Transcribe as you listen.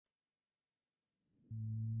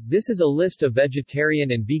This is a list of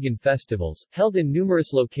vegetarian and vegan festivals, held in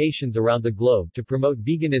numerous locations around the globe to promote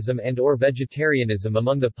veganism and/or vegetarianism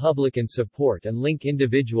among the public and support and link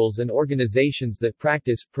individuals and organizations that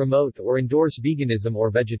practice, promote or endorse veganism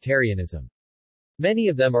or vegetarianism. Many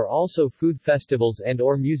of them are also food festivals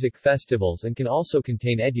and/or music festivals and can also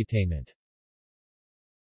contain edutainment.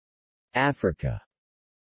 Africa.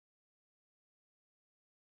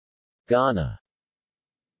 Ghana.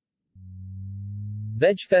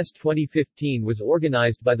 VegFest 2015 was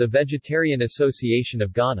organized by the Vegetarian Association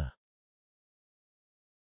of Ghana.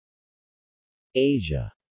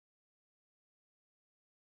 Asia.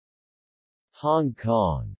 Hong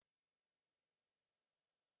Kong.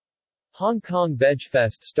 Hong Kong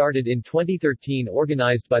VegFest started in 2013,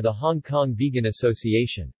 organized by the Hong Kong Vegan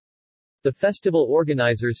Association. The festival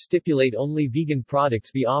organizers stipulate only vegan products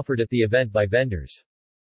be offered at the event by vendors.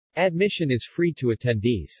 Admission is free to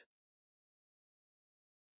attendees.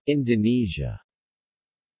 Indonesia.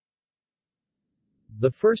 The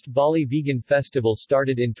first Bali Vegan Festival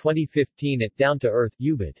started in 2015 at Down to Earth,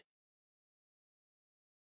 Ubud.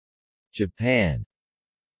 Japan.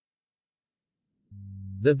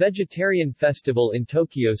 The Vegetarian Festival in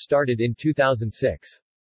Tokyo started in 2006.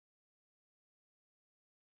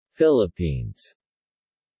 Philippines.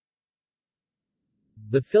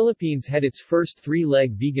 The Philippines had its first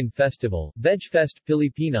three-leg vegan festival, VegFest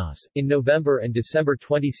Pilipinas, in November and December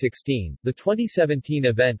 2016. The 2017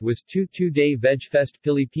 event was two two-day VegFest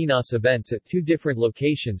Pilipinas events at two different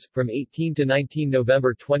locations, from 18 to 19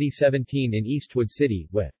 November 2017 in Eastwood City,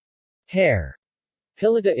 with Hair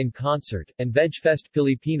Pilita in concert, and VegFest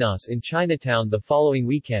Pilipinas in Chinatown the following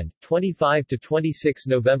weekend, 25 to 26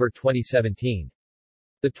 November 2017.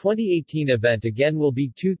 The 2018 event again will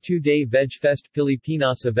be two two-day VegFest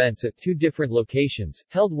Pilipinas events at two different locations,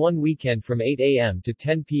 held one weekend from 8 a.m. to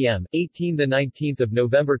 10 p.m., 18–19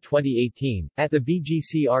 November 2018, at the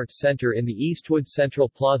BGC Arts Center in the Eastwood Central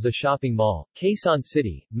Plaza Shopping Mall, Quezon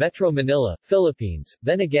City, Metro Manila, Philippines,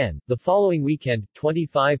 then again, the following weekend,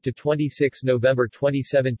 25 to 26 November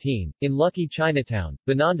 2017, in Lucky Chinatown,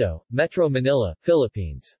 Binondo, Metro Manila,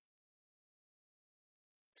 Philippines.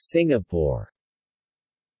 Singapore.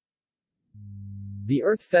 The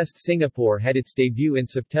Earthfest Singapore had its debut in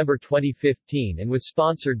September 2015 and was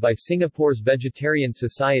sponsored by Singapore's Vegetarian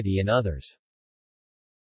Society and others.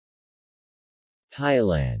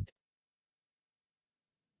 Thailand.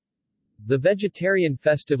 The Vegetarian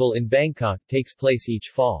Festival in Bangkok takes place each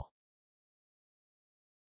fall.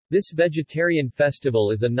 This vegetarian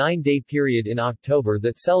festival is a 9-day period in October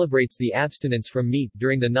that celebrates the abstinence from meat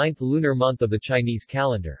during the 9th lunar month of the Chinese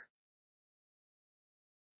calendar.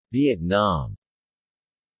 Vietnam.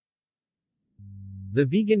 The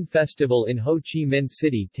Vegan Festival in Ho Chi Minh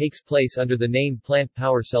City takes place under the name Plant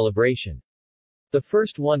Power Celebration. The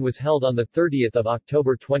first one was held on 30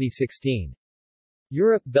 October 2016.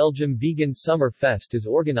 Europe-Belgium Vegan Summer Fest is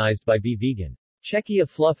organized by Be Vegan. Czechia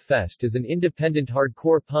Fluff Fest is an independent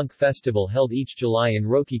hardcore punk festival held each July in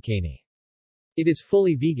Rokycany. It is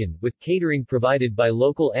fully vegan, with catering provided by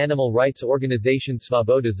local animal rights organisation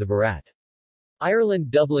Svoboda Zavarat.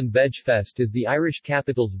 Ireland Dublin Veg Fest is the Irish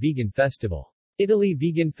capital's vegan festival. Italy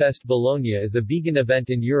Vegan Fest Bologna is a vegan event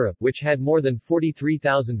in Europe which had more than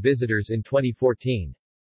 43,000 visitors in 2014.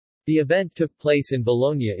 The event took place in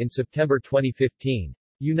Bologna in September 2015.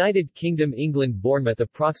 United Kingdom England Bournemouth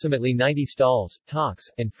approximately 90 stalls, talks,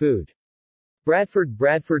 and food. Bradford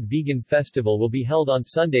Vegan Festival will be held on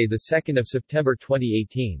Sunday 2 September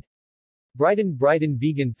 2018. Brighton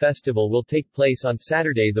Vegan Festival will take place on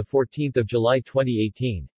Saturday 14 July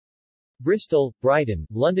 2018. Bristol, Brighton,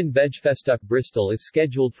 London VegFestuc Bristol is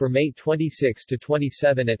scheduled for May 26 to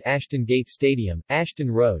 27 at Ashton Gate Stadium,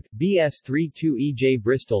 Ashton Road, BS32EJ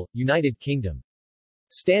Bristol, United Kingdom.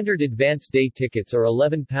 Standard advance day tickets are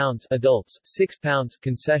 £11 adults, £6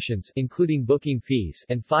 concessions including booking fees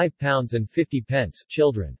and £5.50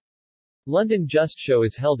 children. London Just Show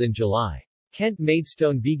is held in July. Kent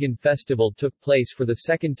Maidstone Vegan Festival took place for the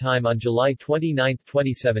second time on July 29,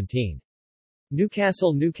 2017.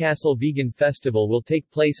 Newcastle Vegan Festival will take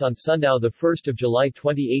place on Sunday 1 July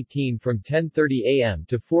 2018 from 10:30 a.m.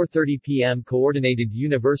 to 4:30 p.m. Coordinated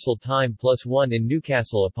Universal Time +1 in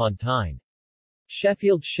Newcastle upon Tyne.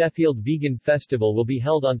 Sheffield Vegan Festival will be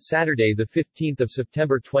held on Saturday 15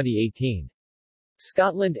 September 2018.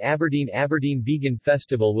 Scotland Aberdeen Vegan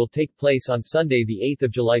Festival will take place on Sunday 8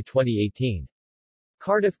 July 2018.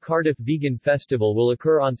 Cardiff Vegan Festival will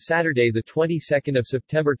occur on Saturday the 22nd of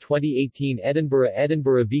September 2018.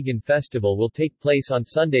 Edinburgh Vegan Festival will take place on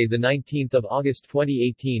Sunday the 19th of August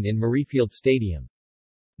 2018 in Murrayfield Stadium.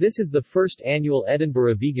 This is the first annual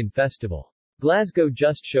Edinburgh Vegan Festival. Glasgow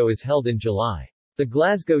Just Show is held in July. The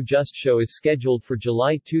Glasgow Just Show is scheduled for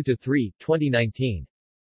July 2–3, 2019.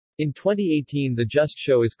 In 2018 the Just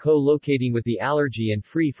Show is co-locating with the Allergy and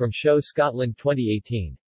Free From Show Scotland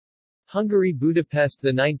 2018. Hungary Budapest.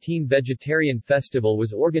 The 19 Vegetarian Festival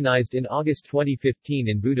was organized in August 2015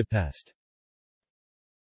 in Budapest.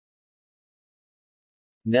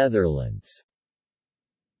 Netherlands.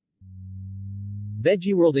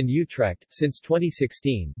 VeggieWorld in Utrecht, since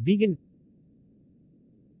 2016, vegan.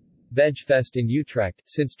 VegFest in Utrecht,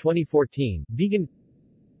 since 2014, vegan.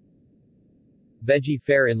 Veggie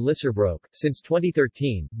Fair in Lissabrook, since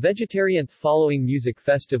 2013, vegetarian. Following music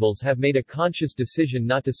festivals have made a conscious decision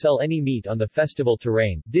not to sell any meat on the festival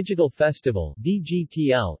terrain. Digital Festival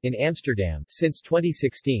 (DGTL) in Amsterdam, since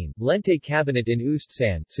 2016, Lente Cabinet in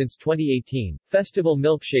Oostzaan, since 2018, Festival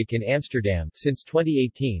Milkshake in Amsterdam, since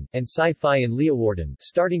 2018, and Sci-Fi in Leeuwarden,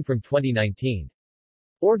 starting from 2019.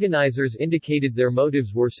 Organizers indicated their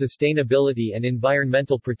motives were sustainability and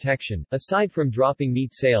environmental protection. Aside from dropping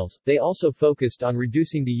meat sales, they also focused on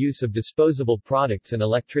reducing the use of disposable products and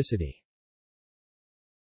electricity.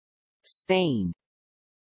 Spain.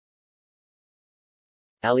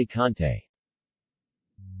 Alicante.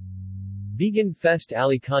 Vegan Fest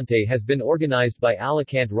Alicante has been organized by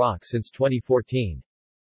Alicante Rock since 2014.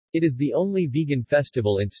 It is the only vegan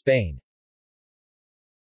festival in Spain.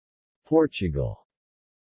 Portugal.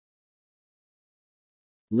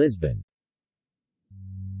 Lisbon.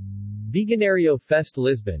 Veganário Fest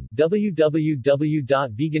Lisbon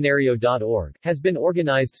www.veganário.org has been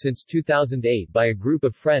organized since 2008 by a group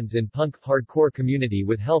of friends in punk hardcore community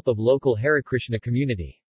with help of local Hare-Krishna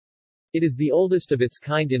community. It is the oldest of its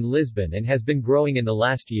kind in Lisbon and has been growing in the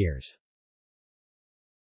last years.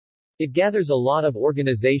 It gathers a lot of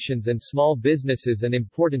organizations and small businesses and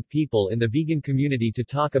important people in the vegan community to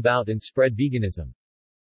talk about and spread veganism.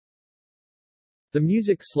 The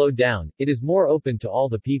music slowed down, it is more open to all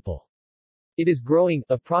the people. It is growing,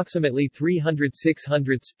 approximately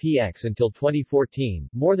 300–600 px until 2014,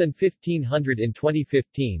 more than 1,500 in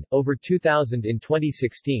 2015, over 2,000 in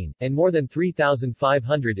 2016, and more than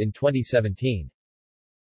 3,500 in 2017.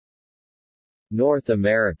 North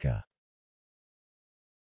America.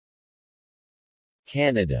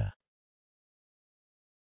 Canada.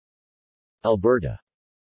 Alberta.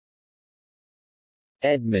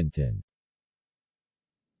 Edmonton.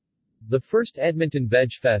 The first Edmonton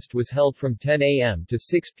Veg Fest was held from 10 a.m. to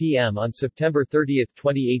 6 p.m. on September 30,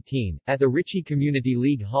 2018, at the Ritchie Community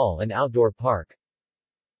League Hall and Outdoor Park.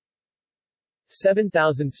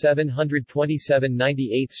 7727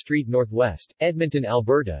 98th Street Northwest, Edmonton,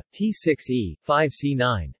 Alberta, T6E,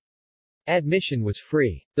 5C9. Admission was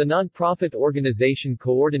free. The non-profit organization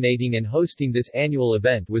coordinating and hosting this annual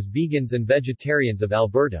event was Vegans and Vegetarians of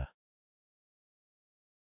Alberta.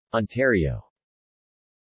 Ontario.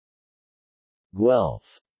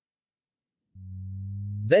 Guelph.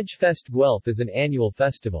 VegFest Guelph is an annual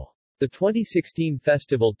festival. The 2016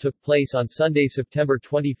 festival took place on Sunday, September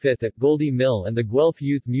 25 at Goldie Mill and the Guelph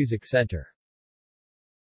Youth Music Centre.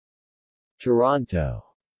 Toronto.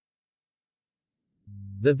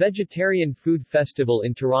 The Vegetarian Food Festival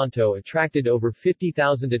in Toronto attracted over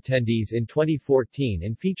 50,000 attendees in 2014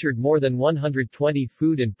 and featured more than 120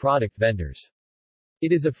 food and product vendors.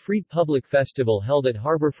 It is a free public festival held at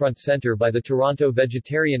Harbourfront Centre by the Toronto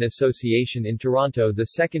Vegetarian Association in Toronto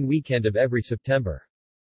the second weekend of every September.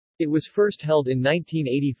 It was first held in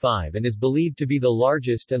 1985 and is believed to be the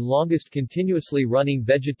largest and longest continuously running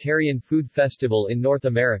vegetarian food festival in North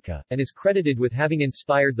America, and is credited with having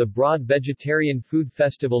inspired the broad vegetarian food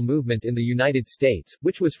festival movement in the United States,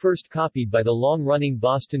 which was first copied by the long-running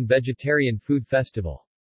Boston Vegetarian Food Festival.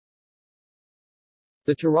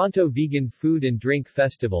 The Toronto Vegan Food and Drink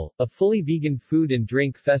Festival, a fully vegan food and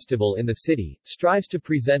drink festival in the city, strives to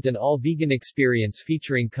present an all-vegan experience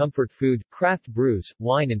featuring comfort food, craft brews,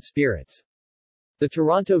 wine and spirits. The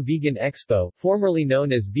Toronto Vegan Expo, formerly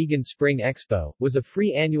known as Vegan Spring Expo, was a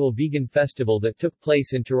free annual vegan festival that took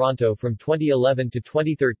place in Toronto from 2011 to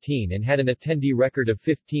 2013 and had an attendee record of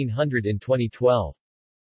 1,500 in 2012.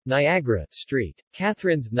 Niagara Street.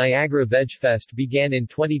 Catherine's Niagara Veg Fest began in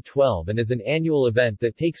 2012 and is an annual event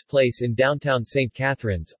that takes place in downtown St.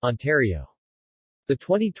 Catharines, Ontario. The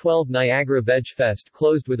 2012 Niagara Veg Fest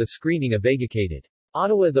closed with a screening of Vegacated.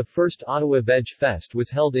 Ottawa. The first Ottawa Veg Fest was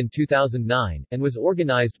held in 2009, and was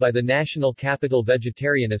organized by the National Capital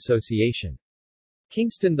Vegetarian Association.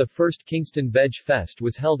 Kingston. The first Kingston Veg Fest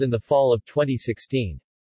was held in the fall of 2016.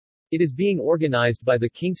 It is being organized by the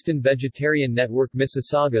Kingston Vegetarian Network.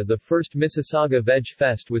 Mississauga. The first Mississauga Veg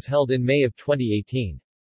Fest was held in May of 2018.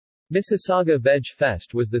 Mississauga Veg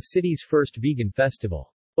Fest was the city's first vegan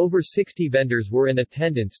festival. Over 60 vendors were in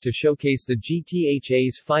attendance to showcase the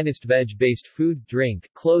GTHA's finest veg-based food, drink,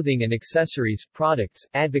 clothing and accessories, products,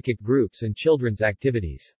 advocate groups and children's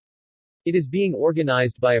activities. It is being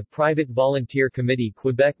organized by a private volunteer committee.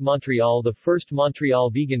 Quebec-Montreal. The first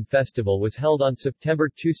Montreal Vegan Festival was held on September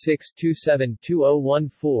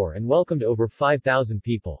 26-27-2014 and welcomed over 5,000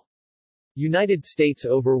 people. United States.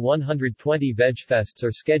 Over 120 veg fests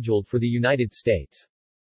are scheduled for the United States.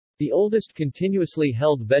 The oldest continuously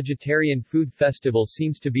held vegetarian food festival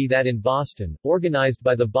seems to be that in Boston, organized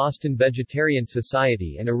by the Boston Vegetarian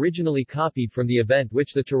Society and originally copied from the event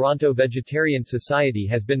which the Toronto Vegetarian Society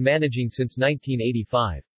has been managing since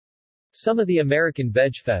 1985. Some of the American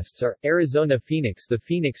veg fests are, Arizona Phoenix. The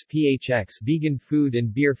Phoenix PHX Vegan Food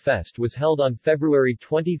and Beer Fest was held on February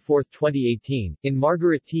 24, 2018, in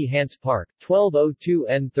Margaret T. Hance Park, 1202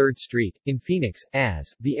 N 3rd Street, in Phoenix,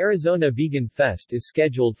 AZ. The Arizona Vegan Fest is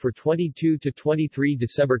scheduled for 22 to 23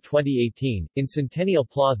 December 2018, in Centennial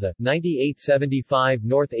Plaza, 9875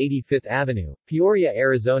 North 85th Avenue, Peoria,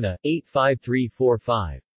 Arizona,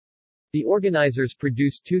 85345. The organizers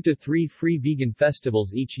produce 2 to 3 free vegan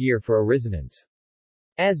festivals each year for Arizonans.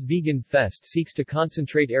 As Vegan Fest seeks to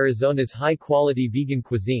concentrate Arizona's high-quality vegan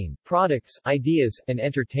cuisine, products, ideas, and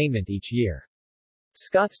entertainment each year.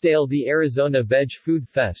 Scottsdale. The Arizona Veg Food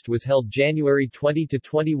Fest was held January 20 to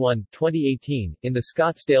 21, 2018, in the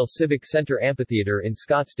Scottsdale Civic Center Amphitheater in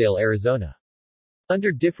Scottsdale, Arizona.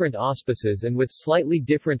 Under different auspices and with slightly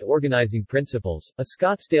different organizing principles, a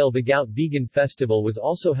Scottsdale Vegout Vegan Festival was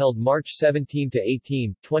also held March 17 to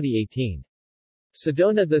 18, 2018.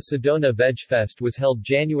 Sedona. The Sedona Veg Fest was held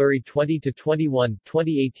January 20 to 21,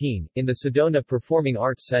 2018, in the Sedona Performing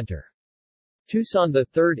Arts Center. Tucson. The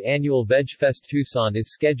third annual Veg Fest Tucson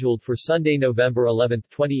is scheduled for Sunday, November 11,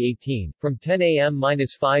 2018, from 10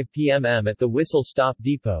 a.m.-5 p.m. at the Whistle Stop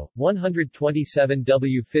Depot, 127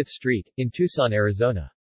 W 5th Street, in Tucson, Arizona.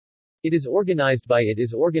 It is organized by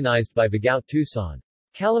Vegout Tucson.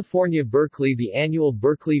 California. Berkeley. The annual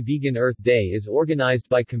Berkeley Vegan Earth Day is organized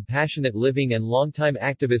by Compassionate Living and longtime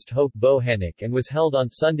activist Hope Bohanec and was held on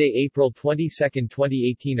Sunday, April 22,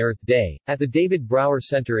 2018 Earth Day, at the David Brower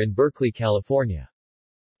Center in Berkeley, California.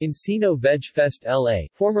 Encino Veg Fest LA,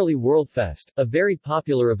 formerly World Fest, a very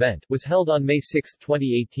popular event, was held on May 6,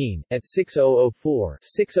 2018, at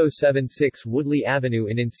 6004-6076 Woodley Avenue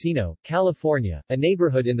in Encino, California, a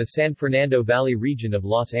neighborhood in the San Fernando Valley region of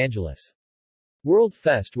Los Angeles. World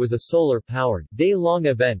Fest was a solar-powered, day-long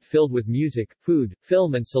event filled with music, food,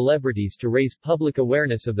 film and celebrities to raise public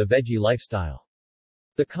awareness of the veggie lifestyle.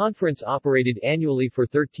 The conference operated annually for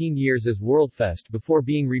 13 years as WorldFest before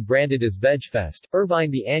being rebranded as VegFest. Irvine.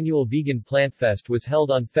 The annual Vegan Plant Fest was held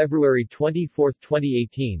on February 24,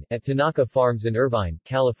 2018, at Tanaka Farms in Irvine,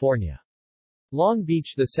 California. Long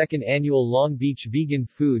Beach. The second annual Long Beach Vegan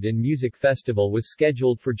Food and Music Festival was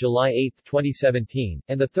scheduled for July 8, 2017,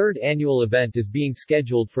 and the third annual event is being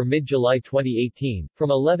scheduled for mid-July 2018, from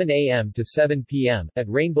 11 a.m. to 7 p.m., at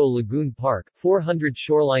Rainbow Lagoon Park, 400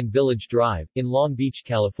 Shoreline Village Drive, in Long Beach,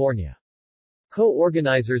 California.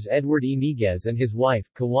 Co-organizers Edward E. Niguez and his wife,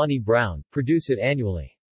 Kawani Brown, produce it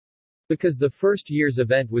annually. Because the first year's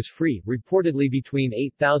event was free, reportedly between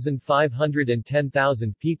 8,500 and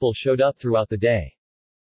 10,000 people showed up throughout the day.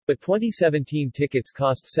 But 2017 tickets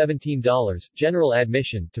cost $17, general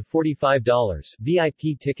admission to $45,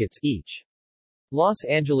 VIP tickets each. Los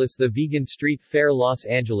Angeles. The Vegan Street Fair Los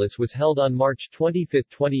Angeles was held on March 25,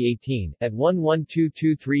 2018, at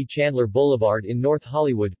 11223 Chandler Boulevard in North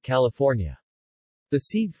Hollywood, California. The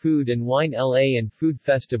Seed Food and Wine LA and Food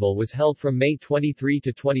Festival was held from May 23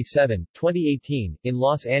 to 27, 2018, in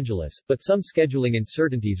Los Angeles, but some scheduling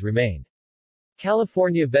uncertainties remain.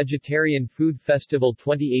 California Vegetarian Food Festival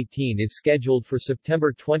 2018 is scheduled for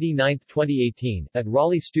September 29, 2018, at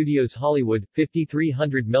Raleigh Studios Hollywood,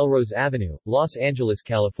 5300 Melrose Avenue, Los Angeles,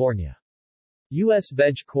 California. U.S.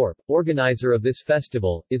 Veg Corp., organizer of this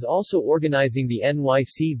festival, is also organizing the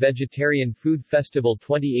NYC Vegetarian Food Festival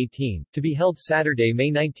 2018, to be held Saturday,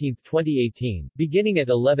 May 19, 2018, beginning at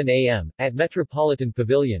 11 a.m., at Metropolitan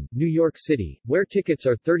Pavilion, New York City, where tickets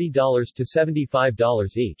are $30 to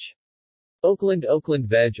 $75 each. Oakland. Oakland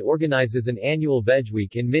Veg organizes an annual Veg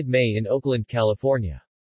Week in mid-May in Oakland, California.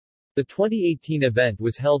 The 2018 event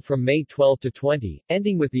was held from May 12 to 20,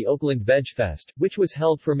 ending with the Oakland Veg Fest, which was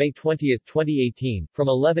held for May 20, 2018, from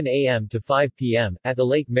 11 a.m. to 5 p.m., at the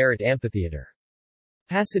Lake Merritt Amphitheater.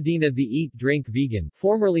 Pasadena. The Eat Drink Vegan,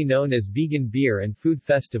 formerly known as Vegan Beer and Food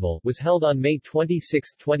Festival, was held on May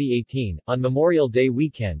 26, 2018, on Memorial Day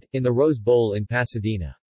weekend, in the Rose Bowl in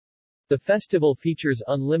Pasadena. The festival features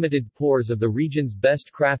unlimited pours of the region's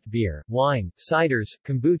best craft beer, wine, ciders,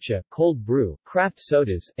 kombucha, cold brew, craft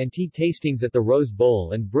sodas, and tea tastings at the Rose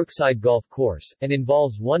Bowl and Brookside Golf Course, and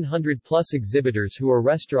involves 100-plus exhibitors who are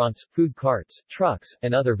restaurants, food carts, trucks,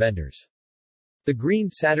 and other vendors. The Green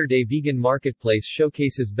Saturday Vegan Marketplace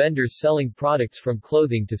showcases vendors selling products from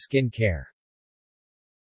clothing to skin care.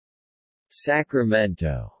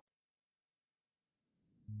 Sacramento.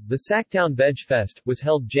 The Sacktown Veg Fest was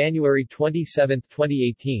held January 27,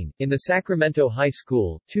 2018, in the Sacramento High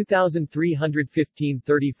School, 2315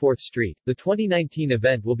 34th Street. The 2019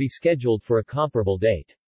 event will be scheduled for a comparable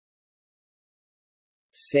date.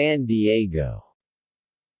 San Diego.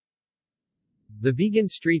 The Vegan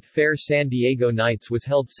Street Fair San Diego Nights was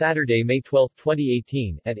held Saturday, May 12,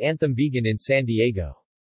 2018, at Anthem Vegan in San Diego.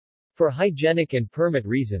 For hygienic and permit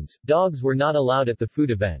reasons, dogs were not allowed at the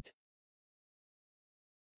food event.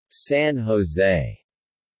 San Jose.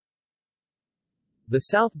 The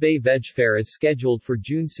South Bay Veg Fair is scheduled for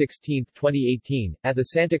June 16, 2018, at the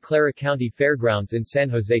Santa Clara County Fairgrounds in San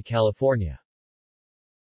Jose, California.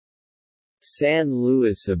 San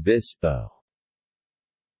Luis Obispo.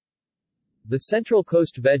 The Central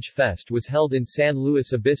Coast Veg Fest was held in San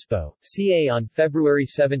Luis Obispo, CA on February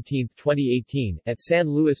 17, 2018, at San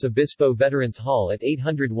Luis Obispo Veterans Hall at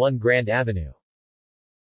 801 Grand Avenue.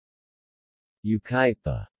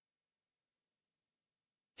 Yucaipa.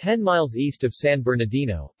 10 miles east of San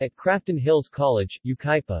Bernardino, at Crafton Hills College,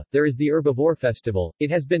 Yucaipa, there is the Herbivore Festival. It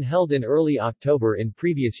has been held in early October in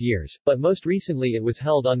previous years, but most recently it was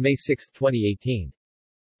held on May 6, 2018.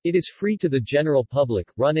 It is free to the general public,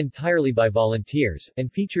 run entirely by volunteers,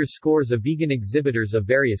 and features scores of vegan exhibitors of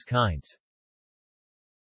various kinds.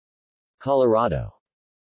 Colorado.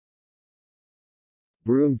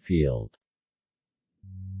 Broomfield.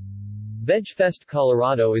 VegFest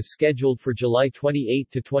Colorado is scheduled for July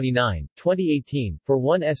 28 to 29, 2018, for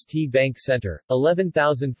 1 St. Bank Center,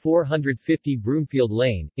 11,450 Broomfield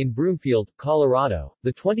Lane, in Broomfield, Colorado.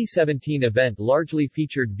 The 2017 event largely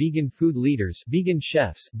featured vegan food leaders, vegan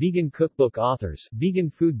chefs, vegan cookbook authors,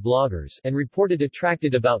 vegan food bloggers, and reported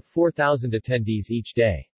attracted about 4,000 attendees each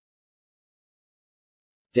day.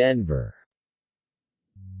 Denver.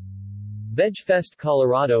 VegFest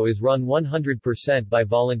Colorado is run 100% by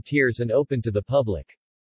volunteers and open to the public.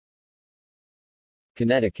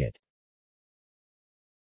 Connecticut.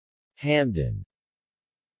 Hamden.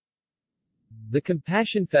 The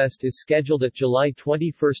Compassion Fest is scheduled at July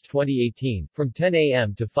 21, 2018, from 10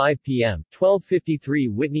 a.m. to 5 p.m., 1253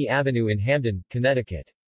 Whitney Avenue in Hamden, Connecticut.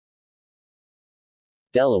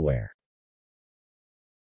 Delaware.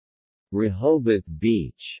 Rehoboth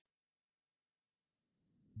Beach.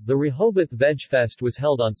 The Rehoboth Veg Fest was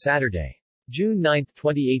held on Saturday, June 9,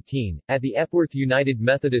 2018, at the Epworth United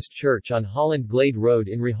Methodist Church on Holland Glade Road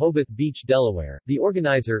in Rehoboth Beach, Delaware. The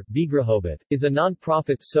organizer, Rehoboth, is a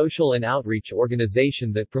non-profit social and outreach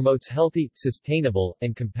organization that promotes healthy, sustainable,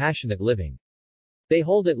 and compassionate living. They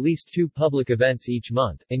hold at least 2 public events each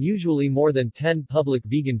month, and usually more than 10 public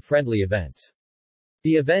vegan-friendly events.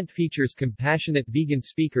 The event features compassionate vegan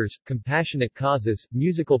speakers, compassionate causes,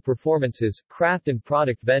 musical performances, craft and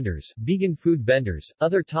product vendors, vegan food vendors,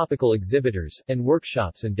 other topical exhibitors, and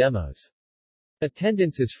workshops and demos.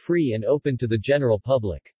 Attendance is free and open to the general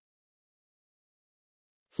public.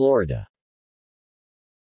 Florida.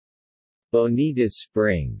 Bonita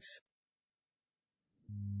Springs.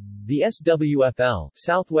 The SWFL,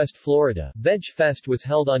 Southwest Florida, Veg Fest was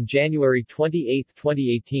held on January 28,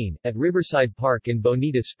 2018, at Riverside Park in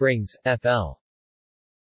Bonita Springs, FL.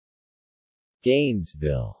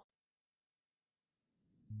 Gainesville.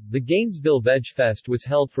 The Gainesville Veg Fest was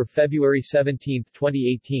held for February 17,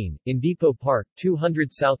 2018, in Depot Park,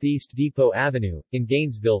 200 Southeast Depot Avenue, in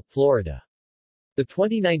Gainesville, Florida. The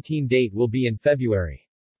 2019 date will be in February.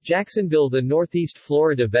 Jacksonville. The Northeast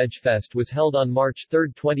Florida Veg Fest was held on March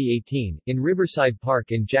 3, 2018, in Riverside Park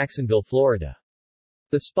in Jacksonville, Florida.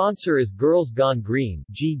 The sponsor is Girls Gone Green,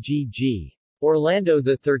 GGG. Orlando.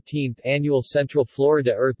 The 13th Annual Central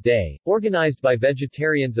Florida Earth Day, organized by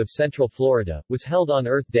vegetarians of Central Florida, was held on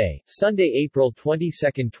Earth Day, Sunday, April 22,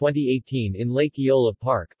 2018 in Lake Eola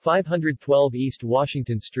Park, 512 East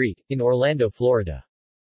Washington Street, in Orlando, Florida.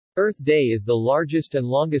 Earth Day is the largest and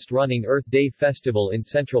longest-running Earth Day festival in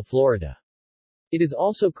Central Florida. It is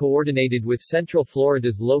also coordinated with Central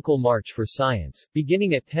Florida's local March for Science.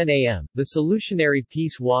 Beginning at 10 a.m., the Solutionary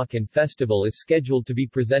Peace Walk and Festival is scheduled to be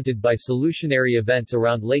presented by Solutionary Events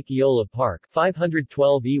around Lake Eola Park,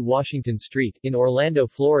 512 E Washington Street, in Orlando,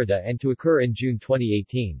 Florida and to occur in June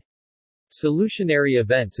 2018. Solutionary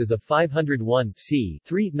Events is a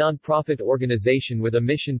 501(c)(3) non-profit organization with a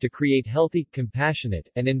mission to create healthy, compassionate,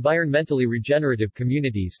 and environmentally regenerative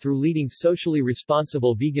communities through leading socially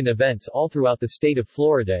responsible vegan events all throughout the state of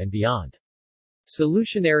Florida and beyond.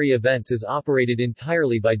 Solutionary Events is operated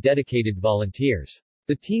entirely by dedicated volunteers.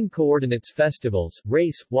 The team coordinates festivals,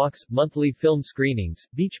 race walks, monthly film screenings,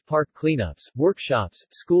 beach park cleanups, workshops,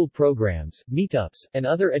 school programs, meetups, and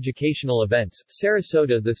other educational events.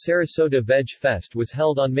 Sarasota. The Sarasota Veg Fest was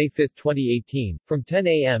held on May 5, 2018, from 10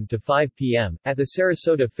 a.m. to 5 p.m., at the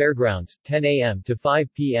Sarasota Fairgrounds, 10 a.m. to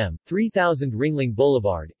 5 p.m., 3000 Ringling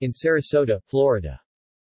Boulevard, in Sarasota, Florida.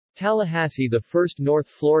 Tallahassee. The first North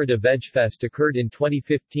Florida Veg Fest occurred in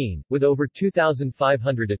 2015, with over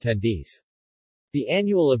 2,500 attendees. The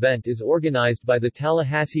annual event is organized by the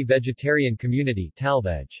Tallahassee Vegetarian Community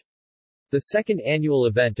 (TalVeg). The second annual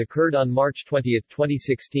event occurred on March 20,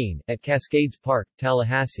 2016, at Cascades Park,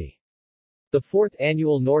 Tallahassee. The fourth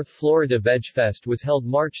annual North Florida Veg Fest was held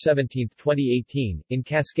March 17, 2018, in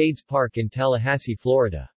Cascades Park in Tallahassee,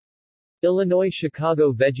 Florida. Illinois.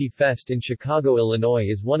 Chicago Veggie Fest in Chicago, Illinois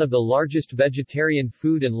is one of the largest vegetarian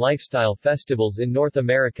food and lifestyle festivals in North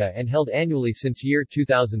America and held annually since year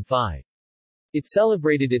 2005. It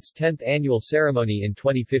celebrated its 10th annual ceremony in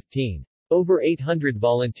 2015. Over 800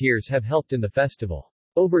 volunteers have helped in the festival.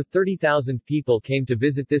 Over 30,000 people came to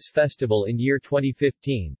visit this festival in year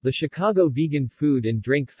 2015. The Chicago Vegan Food and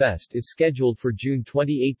Drink Fest is scheduled for June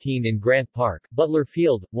 2018 in Grant Park, Butler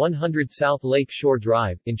Field, 100 South Lake Shore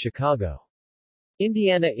Drive, in Chicago.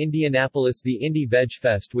 Indiana. Indianapolis. The Indy Veg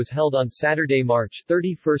Fest was held on Saturday, March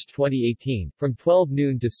 31, 2018, from 12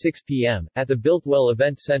 noon to 6 p.m., at the Builtwell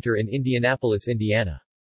Event Center in Indianapolis, Indiana.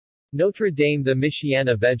 Notre Dame. The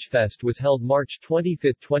Michiana Veg Fest was held March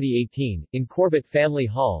 25, 2018, in Corbett Family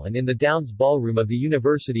Hall and in the Downs Ballroom of the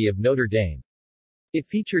University of Notre Dame. It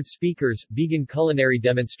featured speakers, vegan culinary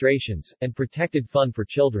demonstrations, and protected fun for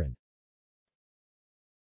children.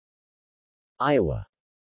 Iowa.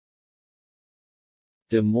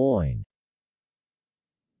 Des Moines.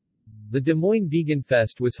 The Des Moines Vegan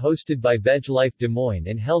Fest was hosted by Veg Life Des Moines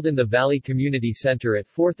and held in the Valley Community Center at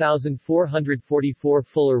 4444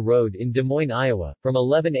 Fuller Road in Des Moines, Iowa, from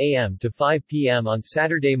 11 a.m. to 5 p.m. on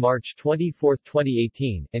Saturday, March 24,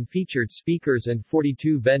 2018, and featured speakers and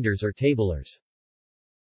 42 vendors or tablers.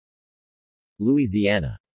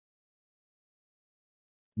 Louisiana.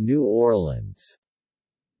 New Orleans.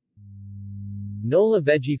 NOLA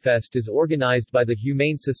Veggie Fest is organized by the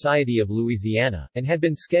Humane Society of Louisiana, and had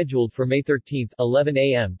been scheduled for May 13, 11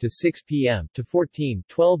 a.m. to 6 p.m., to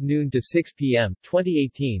 12 noon to 6 p.m.,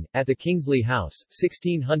 2018, at the Kingsley House,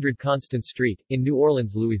 1600 Constant Street, in New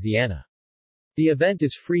Orleans, Louisiana. The event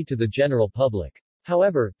is free to the general public.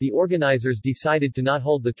 However, the organizers decided to not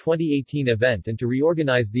hold the 2018 event and to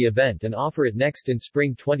reorganize the event and offer it next in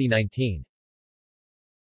spring 2019.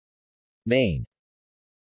 Maine.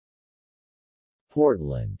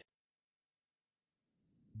 Portland.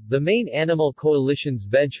 The Maine Animal Coalition's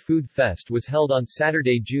Veg Food Fest was held on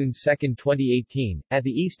Saturday, June 2, 2018, at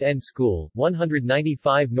the East End School,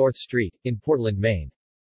 195 North Street, in Portland, Maine.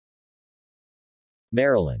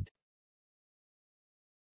 Maryland.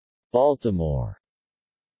 Baltimore.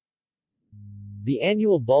 The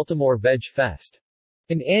annual Baltimore Veg Fest,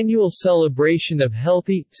 an annual celebration of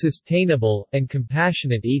healthy, sustainable, and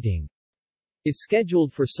compassionate eating, is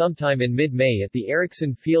scheduled for sometime in mid-May at the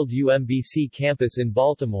Erickson Field UMBC campus in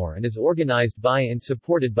Baltimore and is organized by and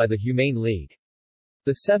supported by the Humane League.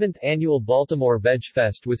 The 7th annual Baltimore Veg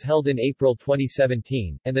Fest was held in April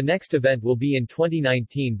 2017, and the next event will be in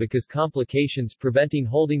 2019 because complications preventing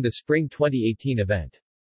holding the spring 2018 event.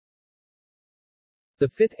 The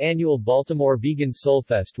 5th annual Baltimore Vegan Soul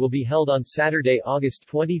Fest will be held on Saturday, August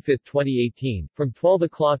 25, 2018, from 12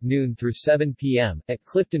 o'clock noon through 7 p.m., at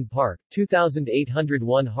Clifton Park,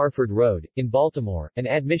 2801 Harford Road, in Baltimore, and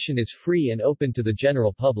admission is free and open to the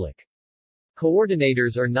general public.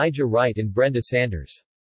 Coordinators are Nigel Wright and Brenda Sanders.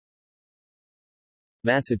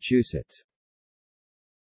 Massachusetts.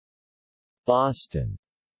 Boston.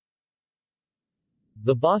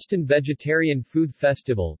 The Boston Vegetarian Food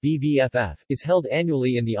Festival (BVFF) is held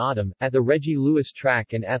annually in the autumn, at the Reggie Lewis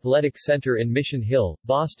Track and Athletic Center in Mission Hill,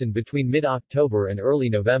 Boston between mid-October and early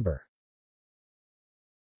November.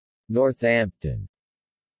 Northampton.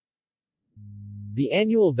 The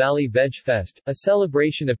annual Valley Veg Fest, a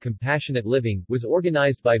celebration of compassionate living, was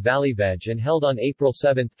organized by Valley Veg and held on April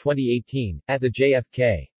 7, 2018, at the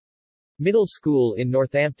JFK Middle School in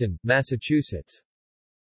Northampton, Massachusetts.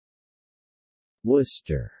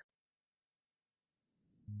 Worcester.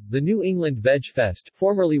 The New England Veg Fest,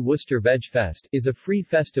 formerly Worcester Veg Fest, is a free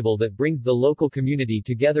festival that brings the local community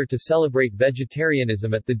together to celebrate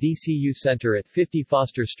vegetarianism at the DCU Center at 50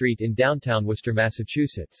 Foster Street in downtown Worcester,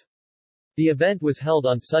 Massachusetts. The event was held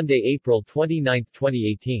on Sunday, April 29,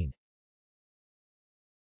 2018.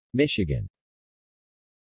 Michigan.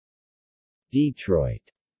 Detroit.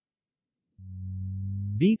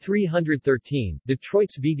 B313,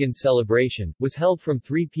 Detroit's Vegan Celebration, was held from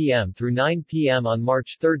 3 p.m. through 9 p.m. on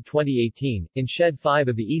March 3, 2018, in Shed 5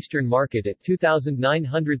 of the Eastern Market at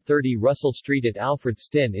 2930 Russell Street at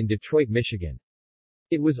Alfredston in Detroit, Michigan.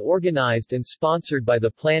 It was organized and sponsored by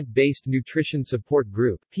the Plant-Based Nutrition Support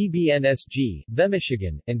Group PBNSG,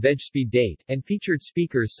 VeMichigan, and VegSpeed Date, and featured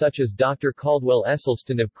speakers such as Dr. Caldwell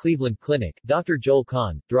Esselstyn of Cleveland Clinic, Dr. Joel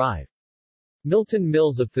Kahn, Drive. Milton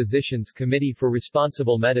Mills of Physicians Committee for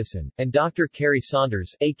Responsible Medicine, and Dr. Carrie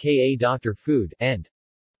Saunders, aka Dr. Food, and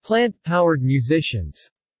plant-powered musicians,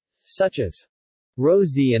 such as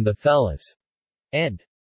Rosie and the Fellas, and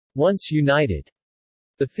Once United.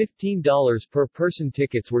 The $15 per person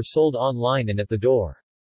tickets were sold online and at the door.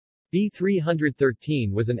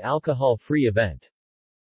 B313 was an alcohol-free event.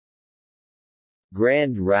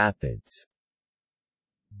 Grand Rapids.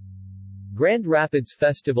 Grand Rapids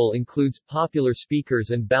Festival includes popular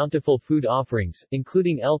speakers and bountiful food offerings,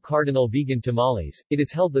 including El Cardinal Vegan Tamales. It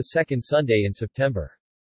is held the second Sunday in September.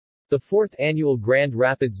 The fourth annual Grand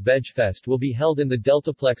Rapids Veg Fest will be held in the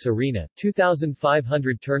Deltaplex Arena,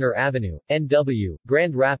 2500 Turner Avenue, NW,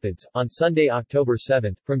 Grand Rapids, on Sunday, October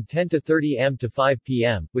 7, from 10 to 30 am to 5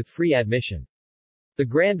 p.m., with free admission. The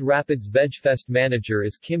Grand Rapids Veg Fest manager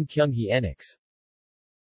is Kim Kyung-hee Enix.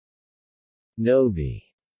 Novi.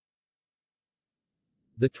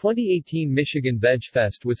 The 2018 Michigan Veg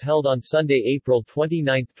Fest was held on Sunday, April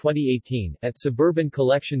 29, 2018, at Suburban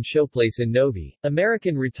Collection Showplace in Novi.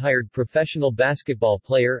 American retired professional basketball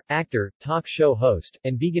player, actor, talk show host,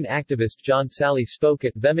 and vegan activist John Sally spoke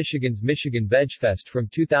at VeMichigan's Michigan Veg Fest from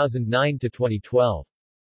 2009 to 2012.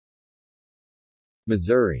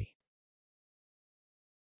 Missouri.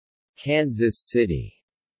 Kansas City.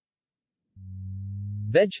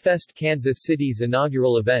 VegFest Kansas City's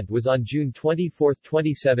inaugural event was on June 24,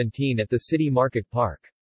 2017 at the City Market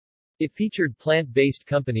Park. It featured plant-based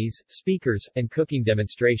companies, speakers, and cooking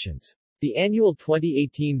demonstrations. The annual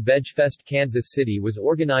 2018 VegFest Kansas City was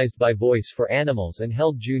organized by Voice for Animals and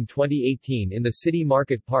held June 2018 in the City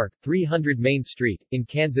Market Park, 300 Main Street, in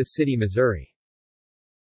Kansas City, Missouri.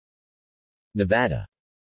 Nevada.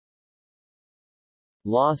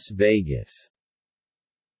 Las Vegas.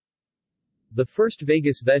 The first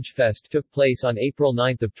Vegas Veg Fest took place on April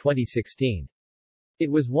 9 of 2016.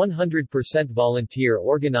 It was 100% volunteer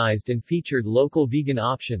organized and featured local vegan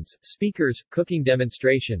options, speakers, cooking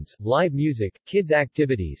demonstrations, live music, kids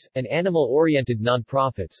activities, and animal-oriented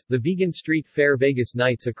nonprofits. The Vegan Street Fair Vegas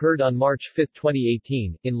Nights occurred on March 5,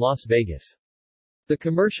 2018, in Las Vegas. The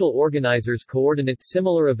commercial organizers coordinate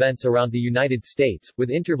similar events around the United States, with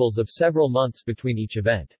intervals of several months between each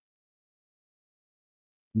event.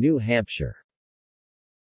 New Hampshire.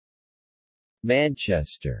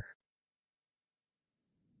 Manchester.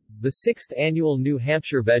 The 6th annual New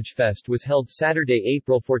Hampshire Veg Fest was held Saturday,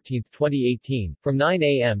 April 14, 2018, from 9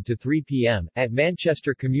 a.m. to 3 p.m., at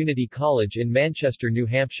Manchester Community College in Manchester, New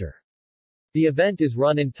Hampshire. The event is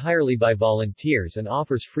run entirely by volunteers and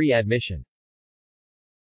offers free admission.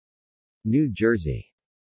 New Jersey.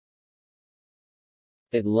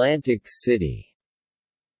 Atlantic City.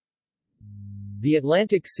 The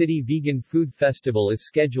Atlantic City Vegan Food Festival is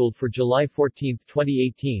scheduled for July 14,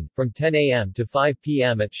 2018, from 10 a.m. to 5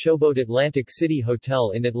 p.m. at Showboat Atlantic City Hotel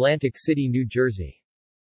in Atlantic City, New Jersey.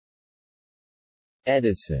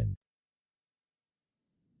 Edison.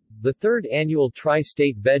 The third annual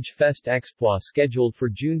Tri-State Veg Fest Expo scheduled for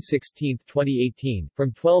June 16, 2018,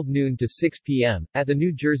 from 12 noon to 6 p.m., at the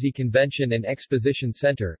New Jersey Convention and Exposition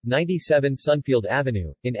Center, 97 Sunfield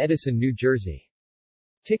Avenue, in Edison, New Jersey.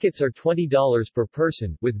 Tickets are $20 per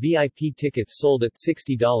person, with VIP tickets sold at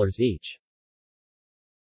 $60 each.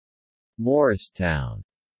 Morristown.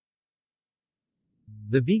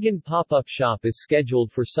 The vegan pop-up shop is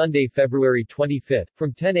scheduled for Sunday, February 25,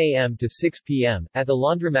 from 10 a.m. to 6 p.m., at the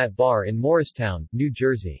Laundromat Bar in Morristown, New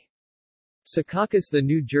Jersey. Secaucus. The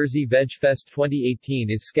New Jersey Veg Fest 2018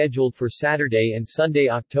 is scheduled for Saturday and Sunday,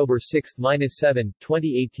 October 6-7,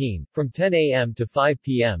 2018, from 10 a.m. to 5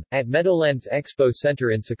 p.m., at Meadowlands Expo Center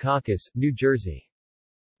in Secaucus, New Jersey.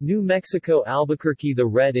 New Mexico. Albuquerque. The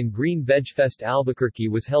Red and Green Veg Fest Albuquerque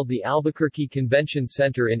was held the Albuquerque Convention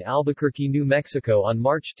Center in Albuquerque, New Mexico on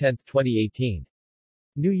March 10, 2018.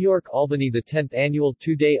 New York Albany. The 10th annual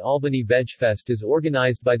two-day Albany Veg Fest is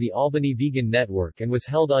organized by the Albany Vegan Network and was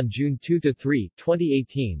held on June 2-3,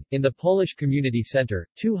 2018, in the Polish Community Center,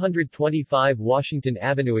 225 Washington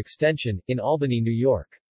Avenue Extension, in Albany, New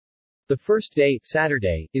York. The first day,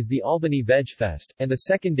 Saturday, is the Albany Veg Fest, and the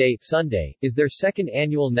second day, Sunday, is their second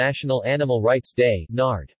annual National Animal Rights Day,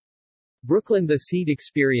 NARD. Brooklyn. The Seed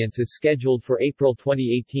Experience is scheduled for April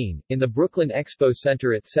 2018, in the Brooklyn Expo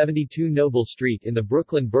Center at 72 Noble Street in the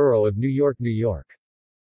Brooklyn borough of New York, New York.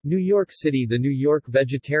 New York City. The New York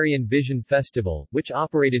Vegetarian Vision Festival, which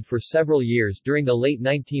operated for several years during the late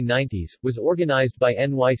 1990s, was organized by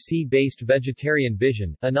NYC-based Vegetarian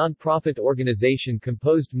Vision, a non-profit organization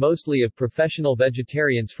composed mostly of professional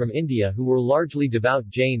vegetarians from India who were largely devout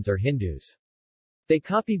Jains or Hindus. They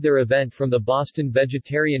copied their event from the Boston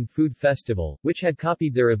Vegetarian Food Festival, which had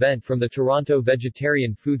copied their event from the Toronto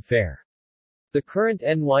Vegetarian Food Fair. The current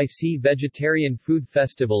NYC Vegetarian Food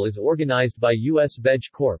Festival is organized by US Veg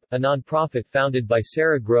Corp., a nonprofit founded by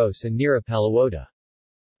Sarah Gross and Neera Palawoda.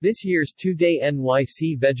 This year's two-day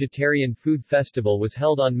NYC Vegetarian Food Festival was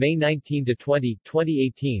held on May 19-20,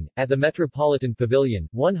 2018, at the Metropolitan Pavilion,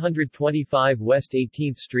 125 West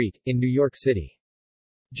 18th Street, in New York City.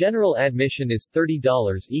 General admission is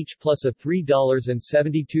 $30 each plus a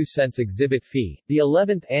 $3.72 exhibit fee. The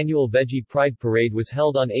 11th annual Veggie Pride Parade was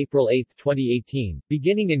held on April 8, 2018,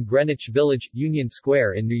 beginning in Greenwich Village, Union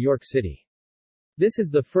Square in New York City. This is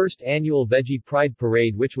the first annual Veggie Pride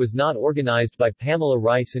Parade which was not organized by Pamela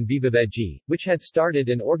Rice and Viva Veggie, which had started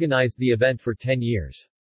and organized the event for 10 years.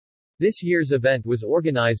 This year's event was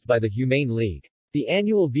organized by the Humane League. The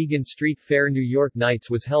annual Vegan Street Fair New York Nights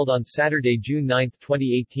was held on Saturday, June 9,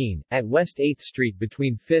 2018, at West 8th Street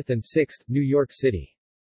between 5th and 6th, New York City.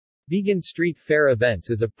 Vegan Street Fair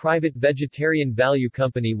Events is a private vegetarian value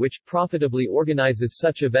company which profitably organizes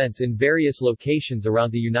such events in various locations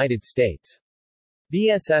around the United States.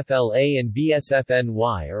 BSFLA and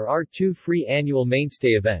BSFNY are our two free annual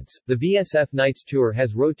mainstay events. The VSF Nights Tour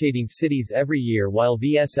has rotating cities every year while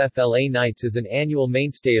VSFLA Nights is an annual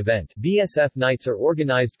mainstay event. VSF Nights are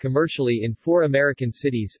organized commercially in 4 American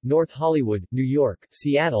cities, North Hollywood, New York,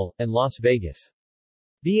 Seattle, and Las Vegas.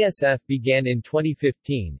 VSF began in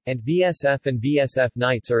 2015, and VSF and VSF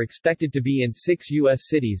Nights are expected to be in 6 U.S.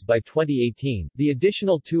 cities by 2018. The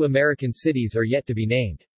additional 2 American cities are yet to be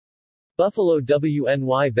named. Buffalo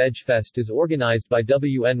WNY Veg Fest is organized by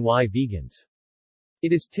WNY Vegans.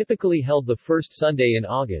 It is typically held the first Sunday in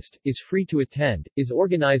August, is free to attend, is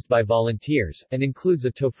organized by volunteers, and includes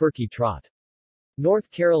a tofurkey trot.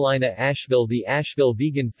 North Carolina Asheville. The Asheville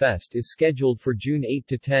Vegan Fest is scheduled for June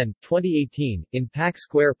 8-10, 2018, in Pack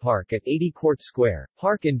Square Park at 80 Court Square,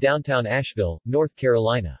 Park in downtown Asheville, North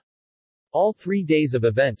Carolina. All 3 days of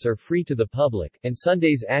events are free to the public, and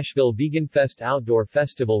Sunday's Asheville Vegan Fest Outdoor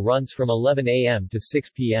Festival runs from 11 a.m. to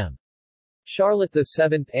 6 p.m. Charlotte. The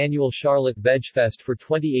 7th annual Charlotte Veg Fest for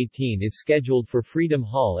 2018 is scheduled for Freedom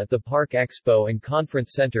Hall at the Park Expo and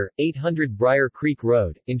Conference Center, 800 Briar Creek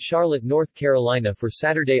Road, in Charlotte, North Carolina for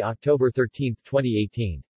Saturday, October 13,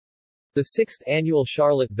 2018. The 6th annual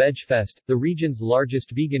Charlotte Veg Fest, the region's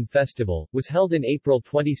largest vegan festival, was held in April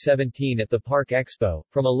 2017 at the Park Expo,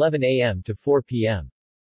 from 11 a.m. to 4 p.m.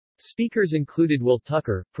 Speakers included Will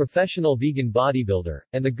Tucker, professional vegan bodybuilder,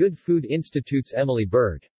 and the Good Food Institute's Emily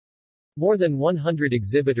Bird. More than 100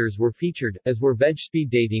 exhibitors were featured, as were veg speed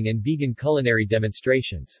dating and vegan culinary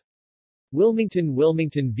demonstrations. Wilmington.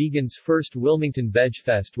 Vegans' first Wilmington Veg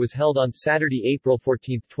Fest was held on Saturday, April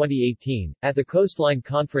 14, 2018, at the Coastline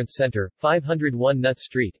Conference Center, 501 Nutt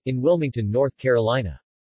Street, in Wilmington, North Carolina.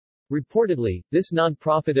 Reportedly, this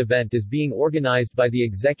non-profit event is being organized by the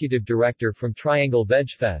executive director from Triangle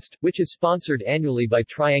Veg Fest, which is sponsored annually by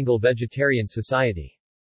Triangle Vegetarian Society.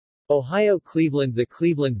 Ohio. Cleveland. The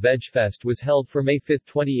Cleveland Veg Fest was held for May 5,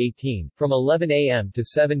 2018, from 11 a.m. to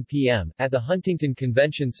 7 p.m., at the Huntington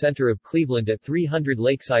Convention Center of Cleveland at 300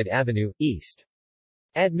 Lakeside Avenue, East.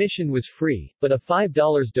 Admission was free, but a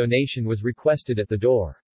 $5 donation was requested at the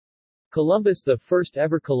door. Columbus. The first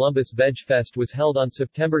ever Columbus Veg Fest was held on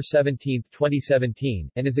September 17, 2017,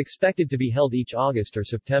 and is expected to be held each August or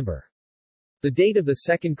September. The date of the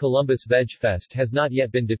second Columbus Veg Fest has not yet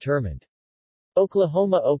been determined.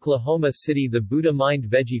 Oklahoma City. The Buddha Mind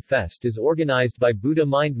Veggie Fest is organized by Buddha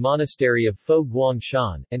Mind Monastery of Fo Guang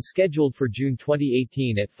Shan, and scheduled for June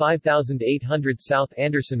 2018 at 5800 South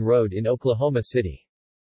Anderson Road in Oklahoma City.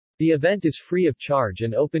 The event is free of charge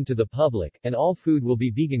and open to the public, and all food will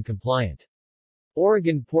be vegan compliant.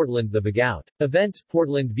 Oregon. Portland. The Vegout Events.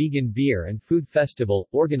 Portland Vegan Beer and Food Festival,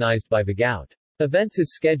 organized by Vegout Events,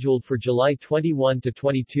 is scheduled for July 21 to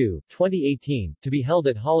 22, 2018, to be held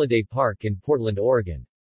at Holiday Park in Portland, Oregon.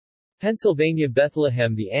 Pennsylvania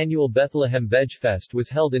Bethlehem. The annual Bethlehem Veg Fest was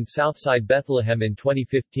held in Southside Bethlehem in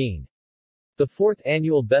 2015. The fourth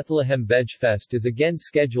annual Bethlehem Veg Fest is again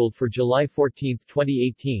scheduled for July 14,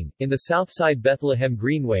 2018, in the Southside Bethlehem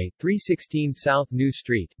Greenway, 316 South New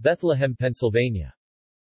Street, Bethlehem, Pennsylvania.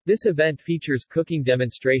 This event features cooking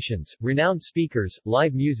demonstrations, renowned speakers,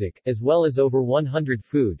 live music, as well as over 100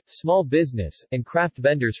 food, small business, and craft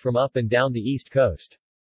vendors from up and down the East Coast.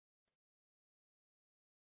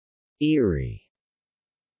 Erie.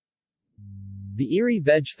 The Erie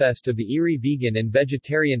Veg Fest of the Erie Vegan and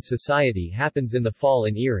Vegetarian Society happens in the fall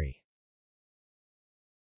in Erie.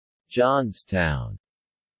 Johnstown.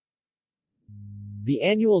 The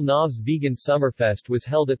annual Knobs Vegan Summerfest was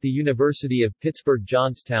held at the University of Pittsburgh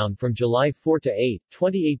Johnstown from July 4 to 8,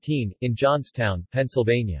 2018, in Johnstown,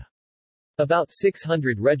 Pennsylvania. About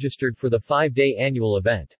 600 registered for the 5-day annual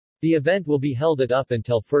event. The event will be held up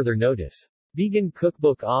until further notice. Vegan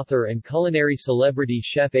cookbook author and culinary celebrity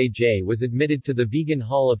Chef A.J. was admitted to the Vegan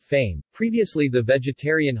Hall of Fame, previously the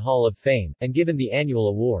Vegetarian Hall of Fame, and given the annual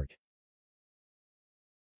award.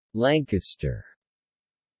 Lancaster.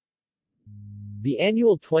 The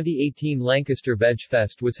annual 2018 Lancaster Veg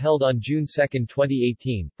Fest was held on June 2,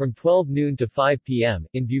 2018, from 12 noon to 5 p.m.,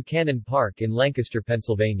 in Buchanan Park in Lancaster,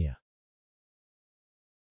 Pennsylvania.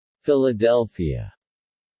 Philadelphia.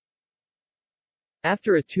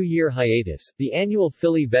 After a 2-year hiatus, the annual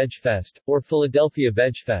Philly Veg Fest, or Philadelphia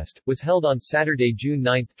Veg Fest, was held on Saturday, June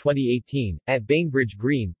 9, 2018, at Bainbridge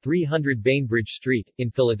Green, 300 Bainbridge Street,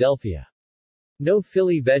 in Philadelphia. No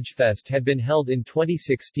Philly Veg Fest had been held in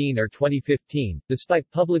 2016 or 2015,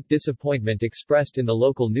 despite public disappointment expressed in the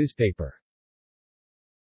local newspaper.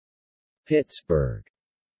 Pittsburgh.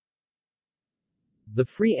 The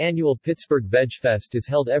free annual Pittsburgh Veg Fest is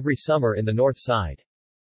held every summer in the North Side.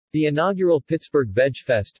 The inaugural Pittsburgh Veg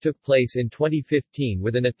Fest took place in 2015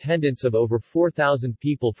 with an attendance of over 4,000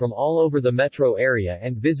 people from all over the metro area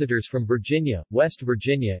and visitors from Virginia, West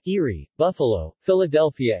Virginia, Erie, Buffalo,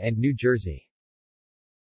 Philadelphia and New Jersey.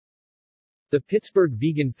 The Pittsburgh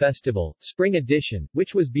Vegan Festival, Spring Edition,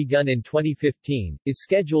 which was begun in 2015, is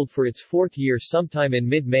scheduled for its 4th year sometime in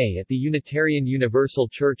mid-May at the Unitarian Universal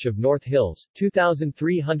Church of North Hills,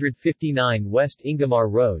 2359 West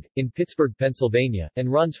Ingomar Road, in Pittsburgh, Pennsylvania,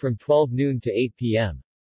 and runs from 12 noon to 8 p.m.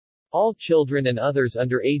 All children and others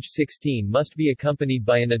under age 16 must be accompanied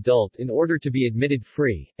by an adult in order to be admitted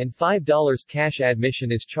free, and $5 cash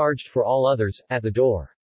admission is charged for all others, at the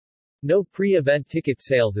door. No pre-event ticket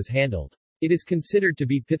sales is handled. It is considered to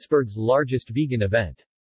be Pittsburgh's largest vegan event.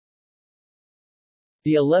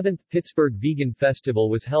 The 11th Pittsburgh Vegan Festival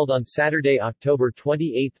was held on Saturday, October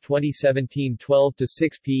 28, 2017, 12 to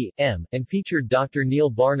 6 p.m., and featured Dr. Neil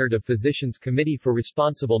Barnard of Physicians Committee for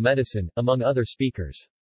Responsible Medicine, among other speakers.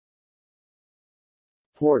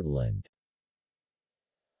 Portland.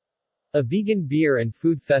 A vegan beer and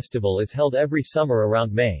food festival is held every summer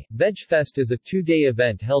around May. Veg Fest is a 2-day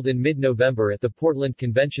event held in mid-November at the Portland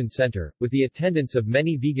Convention Center, with the attendance of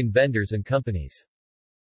many vegan vendors and companies.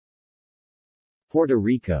 Puerto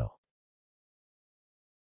Rico.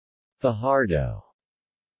 Fajardo.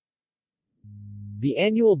 The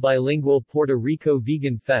annual bilingual Puerto Rico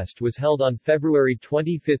Vegan Fest was held on February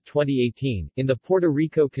 25, 2018, in the Puerto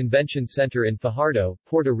Rico Convention Center in Fajardo,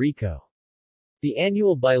 Puerto Rico. The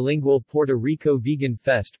annual bilingual Puerto Rico Vegan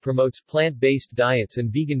Fest promotes plant-based diets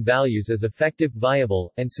and vegan values as effective,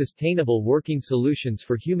 viable, and sustainable working solutions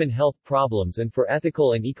for human health problems and for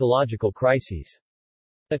ethical and ecological crises.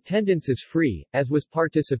 Attendance is free, as was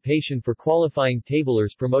participation for qualifying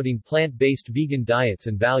tablers promoting plant-based vegan diets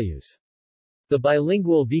and values. The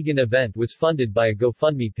bilingual vegan event was funded by a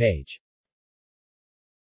GoFundMe page.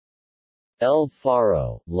 El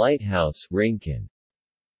Faro, Lighthouse, Rincon.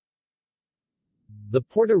 The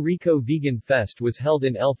Puerto Rico Vegan Fest was held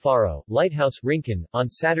in El Faro, Lighthouse, Rincon, on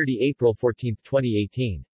Saturday, April 14,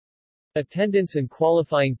 2018. Attendance and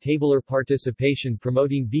qualifying tabler participation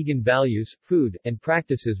promoting vegan values, food, and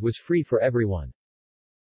practices was free for everyone.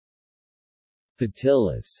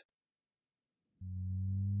 Patillas.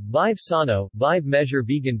 Vive Sano, Vive Measure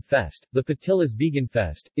Vegan Fest. The Patillas Vegan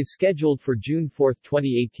Fest is scheduled for June 4,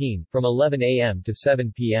 2018, from 11 a.m. to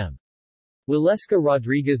 7 p.m. Waleska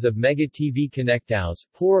Rodriguez of Mega TV Conectados,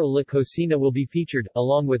 Por la Cocina will be featured,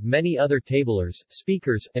 along with many other tablers,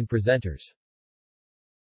 speakers, and presenters.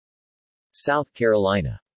 South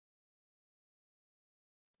Carolina.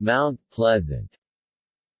 Mount Pleasant.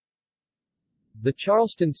 The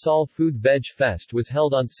Charleston Sol Food Veg Fest was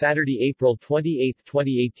held on Saturday, April 28,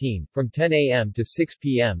 2018, from 10 a.m. to 6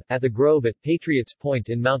 p.m., at the Grove at Patriots Point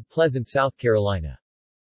in Mount Pleasant, South Carolina.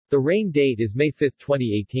 The rain date is May 5,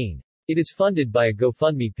 2018. It is funded by a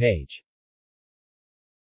GoFundMe page.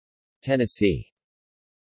 Tennessee.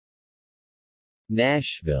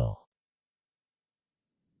 Nashville.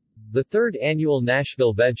 The third annual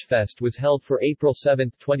Nashville Veg Fest was held for April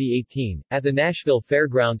 7, 2018, at the Nashville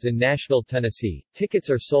Fairgrounds in Nashville, Tennessee. Tickets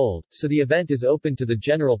are sold, so the event is open to the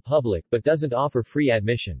general public but doesn't offer free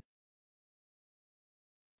admission.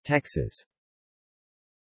 Texas.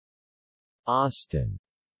 Austin.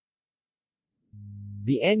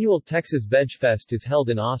 The annual Texas Veg Fest is held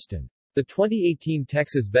in Austin. The 2018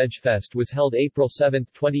 Texas Veg Fest was held April 7,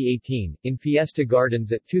 2018, in Fiesta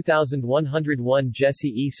Gardens at 2101 Jesse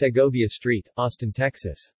E. Segovia Street, Austin,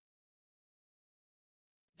 Texas.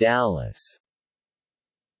 Dallas.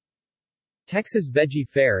 Texas Veggie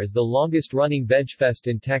Fair is the longest-running Veg Fest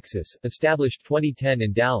in Texas, established 2010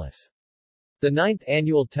 in Dallas. The 9th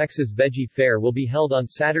annual Texas Veggie Fair will be held on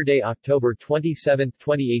Saturday, October 27,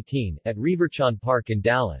 2018, at Riverchon Park in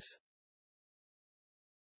Dallas.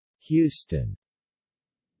 Houston.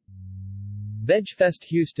 VegFest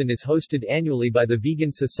Houston is hosted annually by the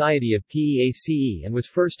Vegan Society of PEACE and was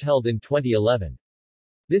first held in 2011.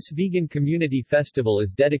 This vegan community festival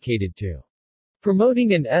is dedicated to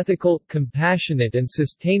promoting an ethical, compassionate and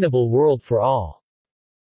sustainable world for all.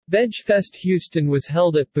 VegFest Houston was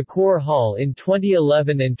held at Pecora Hall in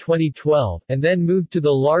 2011 and 2012, and then moved to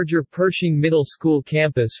the larger Pershing Middle School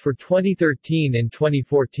campus for 2013 and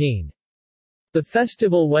 2014. The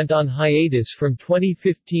festival went on hiatus from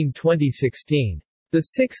 2015-2016. The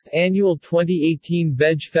 6th annual 2018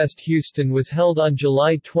 VegFest Houston was held on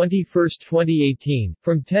July 21, 2018,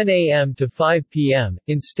 from 10 a.m. to 5 p.m.,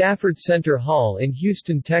 in Stafford Center Hall in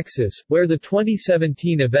Houston, Texas, where the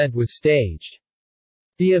 2017 event was staged.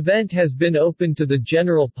 The event has been open to the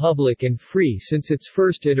general public and free since its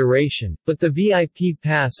first iteration, but the VIP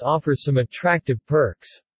pass offers some attractive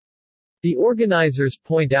perks. The organizers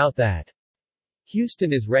point out that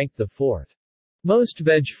Houston is ranked the 4th most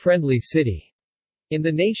veg-friendly city in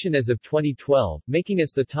the nation as of 2012, making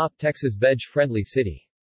us the top Texas veg-friendly city.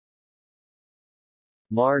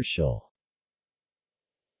 Marshall.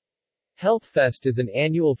 Health Fest is an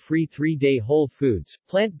annual free 3-day Whole Foods,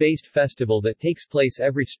 plant-based festival that takes place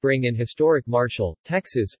every spring in historic Marshall,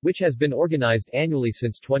 Texas, which has been organized annually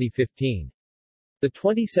since 2015. The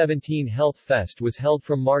 2017 Health Fest was held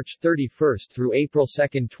from March 31 through April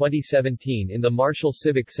 2, 2017 in the Marshall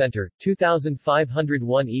Civic Center,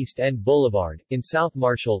 2501 East End Boulevard, in South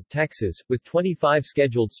Marshall, Texas, with 25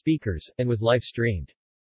 scheduled speakers, and was live-streamed.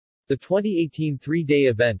 The 2018 3-day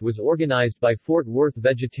event was organized by Fort Worth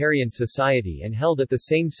Vegetarian Society and held at the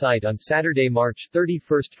same site on Saturday, March 31,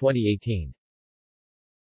 2018.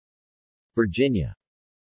 Virginia.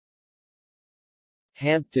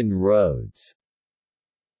 Hampton Roads.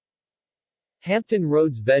 Hampton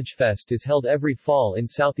Roads VegFest is held every fall in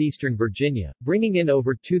southeastern Virginia, bringing in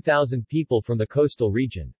over 2,000 people from the coastal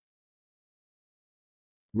region.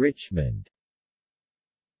 Richmond.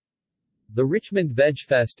 The Richmond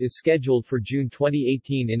VegFest is scheduled for June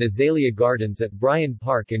 2018 in Azalea Gardens at Bryan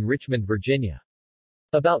Park in Richmond, Virginia.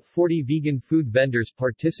 About 40 vegan food vendors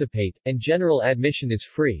participate, and general admission is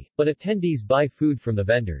free, but attendees buy food from the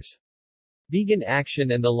vendors. Vegan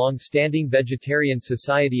Action and the long-standing Vegetarian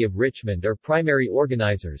Society of Richmond are primary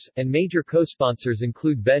organizers, and major co-sponsors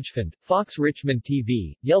include VegFund, Fox Richmond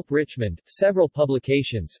TV, Yelp Richmond, several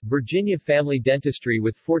publications, Virginia Family Dentistry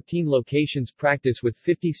with 14 locations, practice with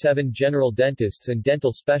 57 general dentists and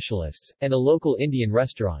dental specialists, and a local Indian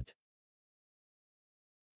restaurant.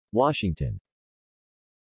 Washington.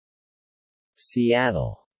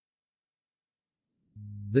 Seattle.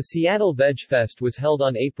 The Seattle VegFest was held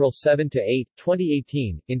on April 7–8,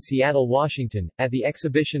 2018, in Seattle, Washington, at the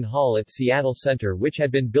Exhibition Hall at Seattle Center, which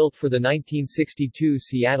had been built for the 1962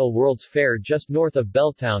 Seattle World's Fair just north of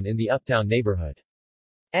Belltown in the Uptown neighborhood.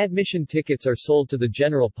 Admission tickets are sold to the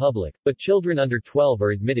general public, but children under 12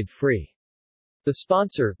 are admitted free. The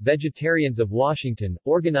sponsor, Vegetarians of Washington,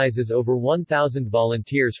 organizes over 1,000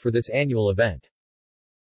 volunteers for this annual event.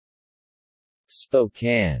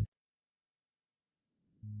 Spokane.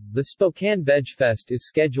 The Spokane VegFest is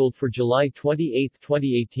scheduled for July 28,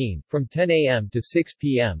 2018, from 10 a.m. to 6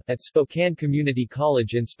 p.m., at Spokane Community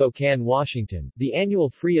College in Spokane, Washington. The annual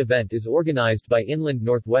free event is organized by Inland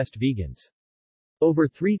Northwest Vegans. Over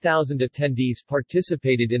 3,000 attendees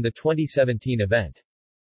participated in the 2017 event.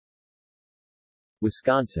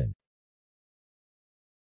 Wisconsin.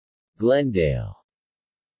 Glendale.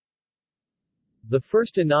 The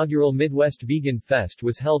first inaugural Midwest Vegan Fest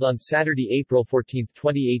was held on Saturday, April 14,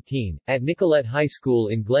 2018, at Nicollet High School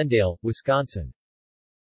in Glendale, Wisconsin.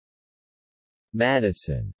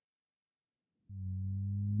 Madison.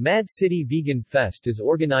 Mad City Vegan Fest is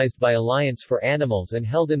organized by Alliance for Animals and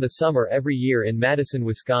held in the summer every year in Madison,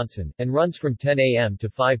 Wisconsin, and runs from 10 a.m. to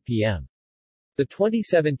 5 p.m. The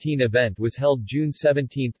 2017 event was held June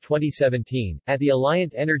 17, 2017, at the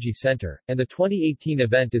Alliant Energy Center, and the 2018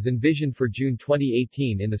 event is envisioned for June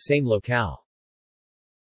 2018 in the same locale.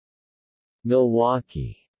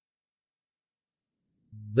 Milwaukee.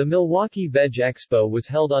 The Milwaukee Veg Expo was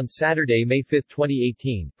held on Saturday, May 5,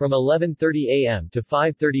 2018, from 11:30 a.m. to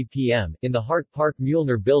 5:30 p.m., in the Hart Park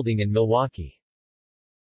Muehlner Building in Milwaukee.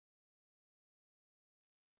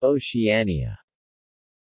 Oceania.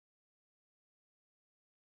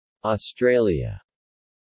 Australia.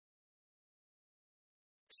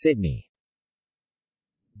 Sydney.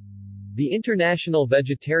 The International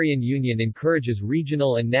Vegetarian Union encourages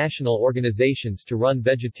regional and national organizations to run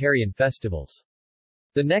vegetarian festivals.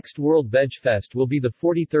 The next World Veg Fest will be the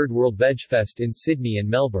 43rd World Veg Fest in Sydney and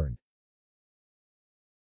Melbourne.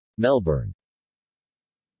 Melbourne.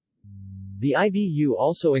 The IVU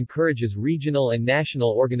also encourages regional and national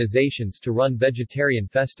organizations to run vegetarian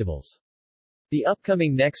festivals. The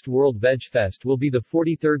upcoming next World Veg Fest will be the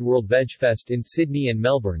 43rd World Veg Fest in Sydney and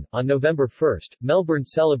Melbourne. On November 1, Melbourne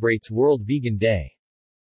celebrates World Vegan Day.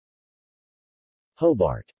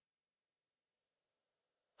 Hobart.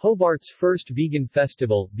 Hobart's first vegan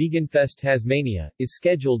festival, VeganFest Tasmania, is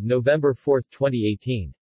scheduled November 4,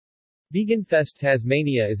 2018. VeganFest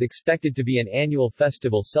Tasmania is expected to be an annual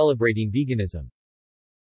festival celebrating veganism.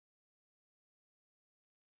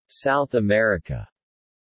 South America.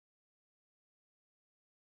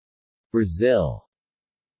 Brazil.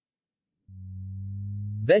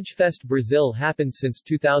 VegFest Brazil happens since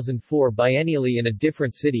 2004 biennially in a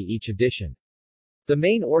different city each edition. The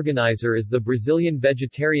main organizer is the Brazilian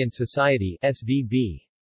Vegetarian Society (SVB).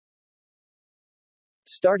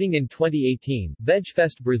 Starting in 2018,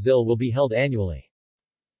 VegFest Brazil will be held annually.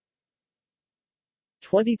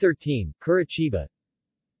 2013, Curitiba.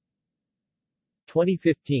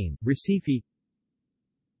 2015, Recife.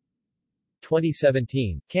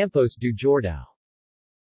 2017, Campos do Jordão.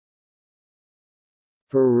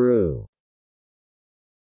 Peru.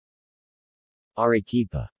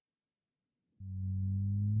 Arequipa.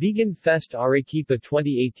 Vegan Fest Arequipa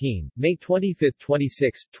 2018, May 25,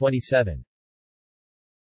 26, 27.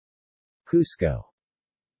 Cusco.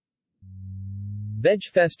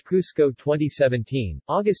 VegFest Cusco 2017,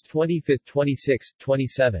 August 25, 26,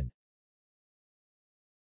 27.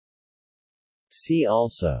 See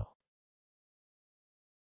also.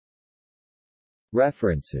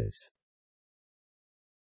 References